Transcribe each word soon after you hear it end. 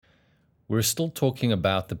We're still talking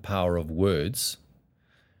about the power of words,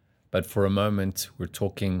 but for a moment, we're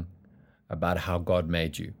talking about how God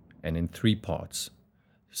made you, and in 3 parts.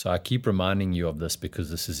 So I keep reminding you of this because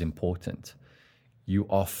this is important. You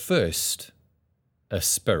are first a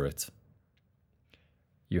spirit.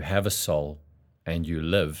 You have a soul, and you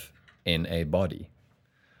live in a body.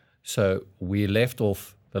 So we left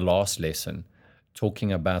off the last lesson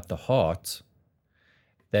talking about the heart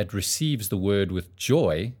that receives the word with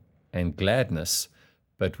joy and gladness,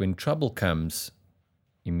 but when trouble comes,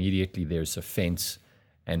 immediately there's offense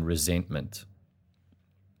and resentment.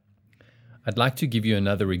 I'd like to give you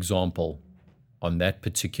another example on that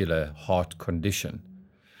particular heart condition.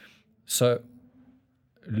 So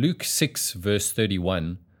Luke 6 verse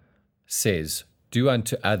 31 says, "Do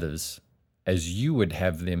unto others as you would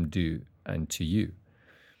have them do unto you."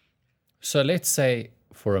 So let's say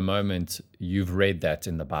for a moment you've read that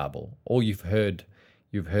in the Bible, or you've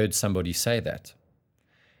heard somebody say that,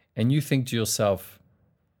 and you think to yourself,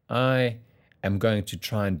 I am going to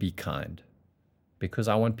try and be kind because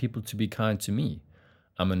I want people to be kind to me.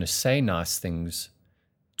 I'm going to say nice things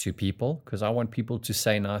to people because I want people to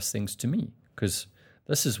say nice things to me, because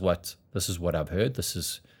this is what I've heard. This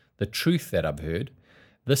is the truth that I've heard.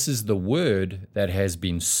 This is the word that has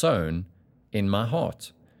been sown in my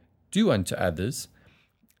heart. Do unto others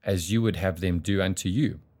as you would have them do unto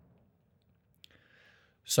you.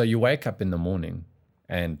 So you wake up in the morning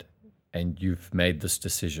and you've made this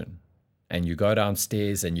decision, and you go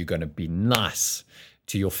downstairs and you're going to be nice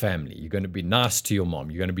to your family. You're going to be nice to your mom.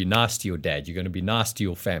 You're going to be nice to your dad. You're going to be nice to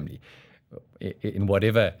your family in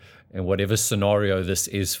whatever scenario this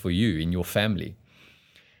is for you in your family.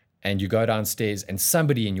 And you go downstairs and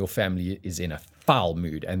somebody in your family is in a foul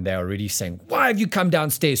mood and they're already saying, "Why have you come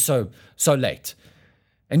downstairs so late?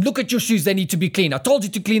 And look at your shoes, they need to be clean. I told you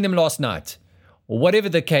to clean them last night." Or whatever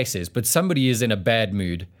the case is, but somebody is in a bad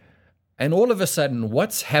mood. And all of a sudden,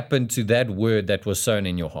 what's happened to that word that was sown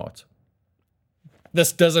in your heart?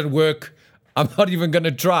 This doesn't work. I'm not even going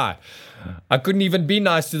to try. I couldn't even be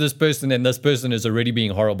nice to this person, and this person is already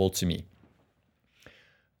being horrible to me.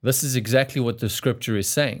 This is exactly what the scripture is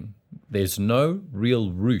saying. There's no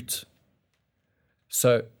real root.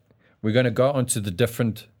 So we're going to go on to the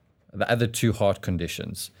other 2 heart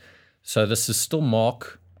conditions. So this is still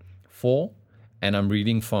Mark 4, and I'm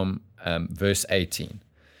reading from verse 18.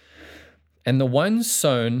 "And the ones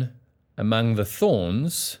sown among the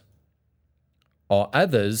thorns are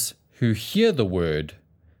others who hear the word,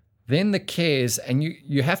 then the cares," and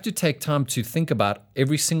you have to take time to think about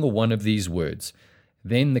every single one of these words,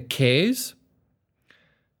 "then the cares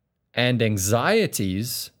and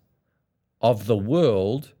anxieties of the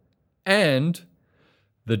world and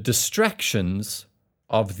the distractions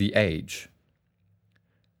of the age,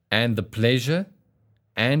 and the pleasure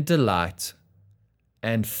and delight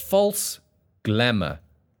and false glamour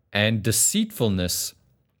and deceitfulness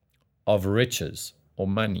of riches," or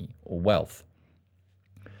money or wealth,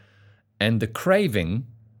 "and the craving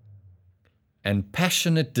and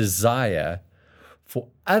passionate desire for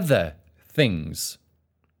other things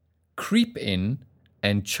creep in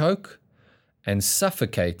and choke and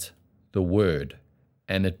suffocate the word,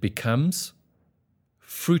 and it becomes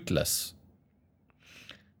fruitless."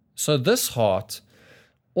 So this heart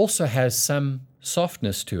also has some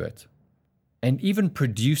softness to it and even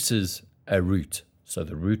produces a root. So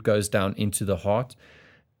the root goes down into the heart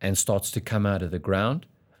and starts to come out of the ground,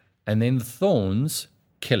 and then the thorns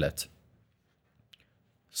kill it.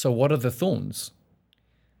 So what are the thorns?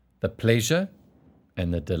 The pleasure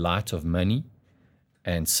and the delight of money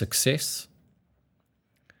and success.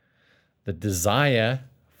 The desire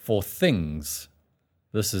for things.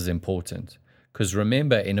 This is important, because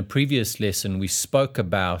remember, in a previous lesson, we spoke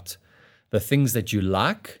about the things that you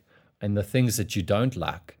like and the things that you don't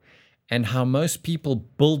like, and how most people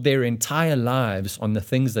build their entire lives on the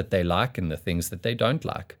things that they like and the things that they don't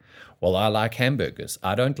like. Well, I like hamburgers.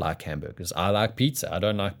 I don't like hamburgers. I like pizza. I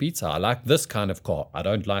don't like pizza. I like this kind of car. I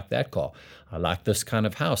don't like that car. I like this kind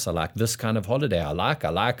of house. I like this kind of holiday. I like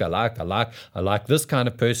this kind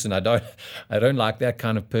of person. I don't like that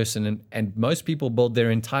kind of person. And most people build their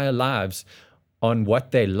entire lives on what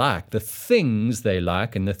they like, the things they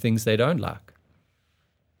like and the things they don't like.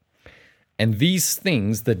 And these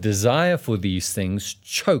things, the desire for these things,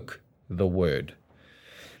 choke the word.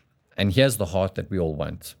 And here's the heart that we all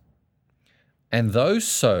want. "And those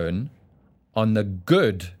sown on the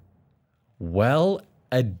good,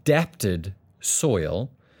 well-adapted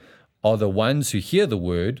soil are the ones who hear the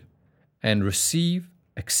word and receive,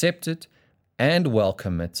 accept it, and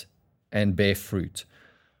welcome it, and bear fruit.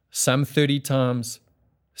 Some 30 times,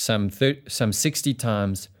 some 60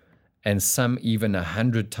 times, and some even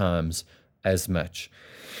 100 times as much.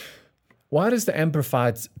 Why does the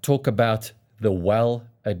Amplified talk about the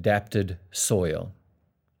well-adapted soil?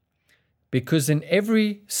 Because in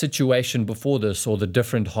every situation before this, or the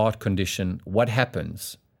different heart condition, what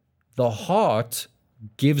happens? The heart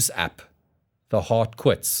gives up. The heart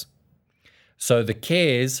quits. So the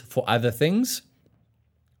cares for other things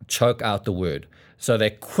choke out the word. So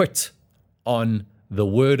they quit on the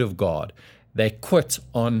word of God. They quit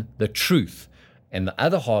on the truth. And the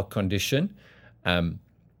other heart condition,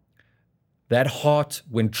 that heart,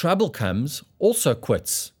 when trouble comes, also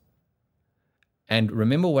quits. And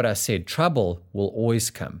remember what I said, trouble will always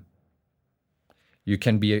come. You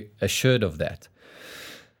can be assured of that.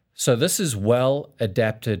 So this is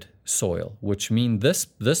well-adapted soil, which means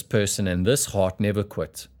this person and this heart never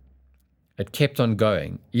quit. It kept on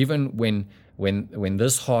going. Even when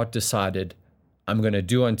this heart decided, I'm going to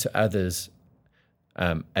do unto others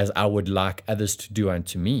as I would like others to do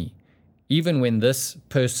unto me. Even when this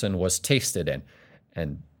person was tested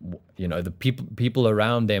and you know, the people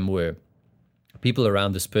around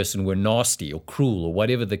this person were nasty or cruel or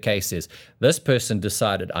whatever the case is, this person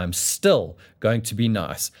decided, I'm still going to be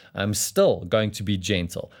nice. I'm still going to be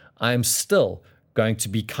gentle. I'm still going to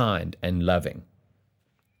be kind and loving.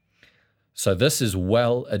 So this is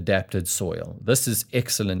well-adapted soil. This is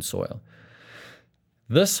excellent soil.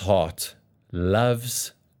 This heart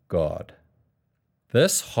loves God.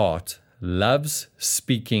 This heart loves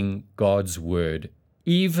speaking God's word,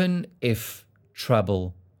 even if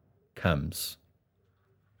trouble comes.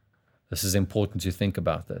 This is important to think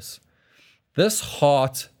about this. This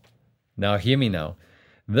heart, now hear me now,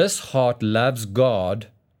 this heart loves God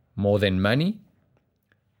more than money,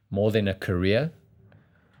 more than a career,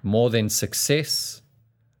 more than success,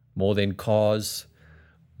 more than cars,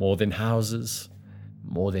 more than houses,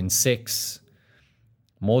 more than sex,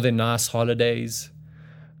 more than nice holidays,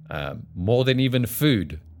 more than even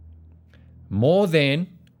food, more than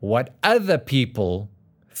what other people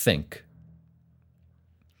think.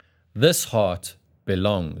 This heart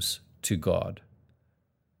belongs to God.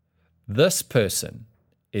 This person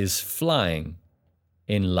is flying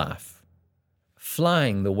in life,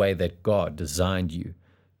 flying the way that God designed you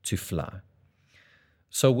to fly.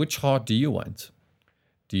 So which heart do you want?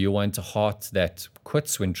 Do you want a heart that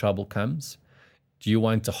quits when trouble comes? Do you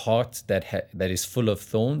want a heart that is full of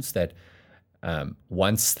thorns, that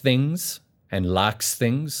wants things and likes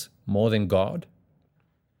things more than God?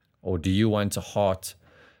 Or do you want a heart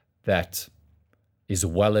that is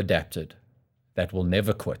well adapted, that will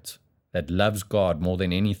never quit, that loves God more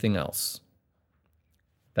than anything else?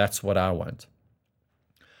 That's what I want.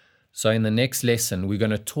 So in the next lesson, we're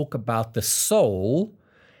going to talk about the soul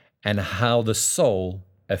and how the soul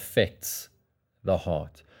affects the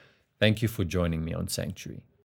heart. Thank you for joining me on Sanctuary.